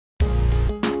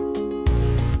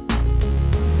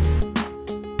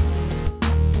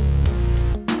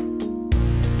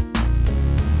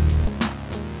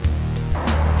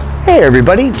Hey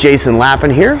everybody, Jason Lappin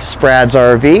here, Sprad's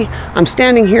RV. I'm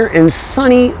standing here in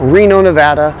sunny Reno,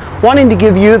 Nevada, wanting to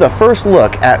give you the first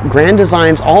look at Grand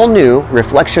Design's all-new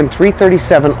Reflection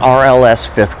 337 RLS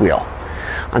fifth wheel.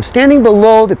 I'm standing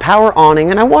below the power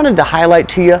awning and I wanted to highlight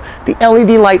to you the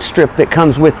LED light strip that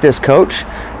comes with this coach,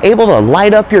 able to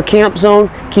light up your camp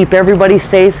zone, keep everybody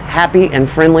safe, happy, and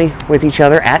friendly with each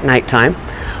other at nighttime.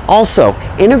 Also,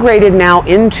 integrated now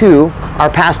into our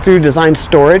pass-through design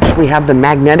storage, we have the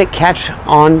magnetic catch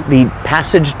on the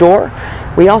passage door.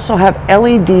 We also have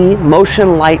LED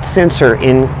motion light sensor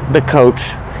in the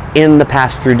coach in the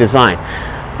pass-through design.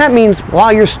 That means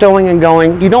while you're stowing and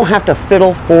going, you don't have to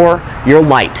fiddle for your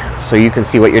light, so you can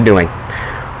see what you're doing.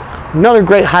 Another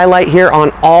great highlight here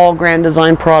on all Grand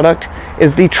Design product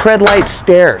is the Treadlite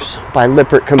stairs by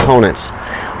Lippert Components.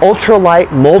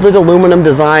 Ultralight molded aluminum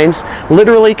designs,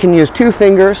 literally can use 2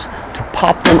 fingers to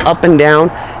pop them up and down,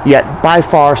 yet by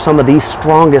far some of the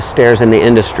strongest stairs in the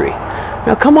industry.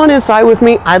 Now come on inside with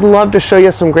me, I'd love to show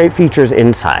you some great features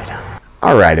inside.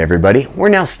 Alright everybody, we're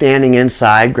now standing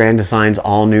inside Grand Design's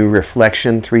all-new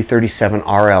Reflection 337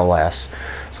 RLS.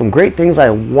 Some great things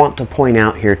I want to point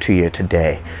out here to you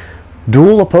today.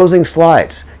 Dual opposing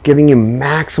slides, giving you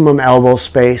maximum elbow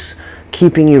space,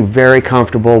 keeping you very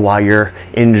comfortable while you're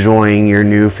enjoying your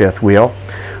new fifth wheel.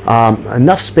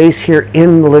 Enough space here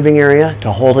in the living area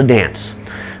to hold a dance.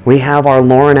 We have our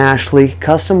Lauren Ashley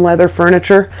custom leather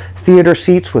furniture, theater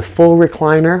seats with full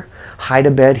recliner,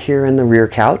 hide-a-bed here in the rear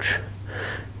couch.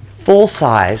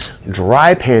 Full-size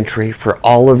dry pantry for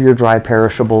all of your dry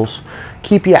perishables.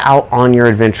 Keep you out on your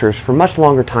adventures for much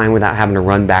longer time without having to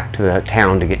run back to the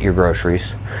town to get your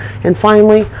groceries. And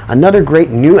finally, another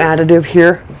great new additive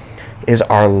here is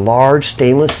our large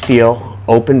stainless steel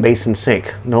open basin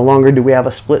sink. No longer do we have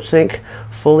a split sink,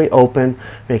 fully open,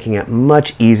 making it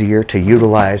much easier to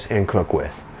utilize and cook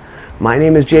with. My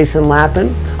name is Jason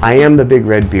Lappin. I am the Big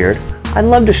Red Beard. I'd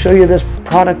love to show you this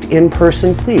product in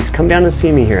person. Please come down and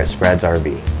see me here at Sprad's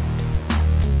RV.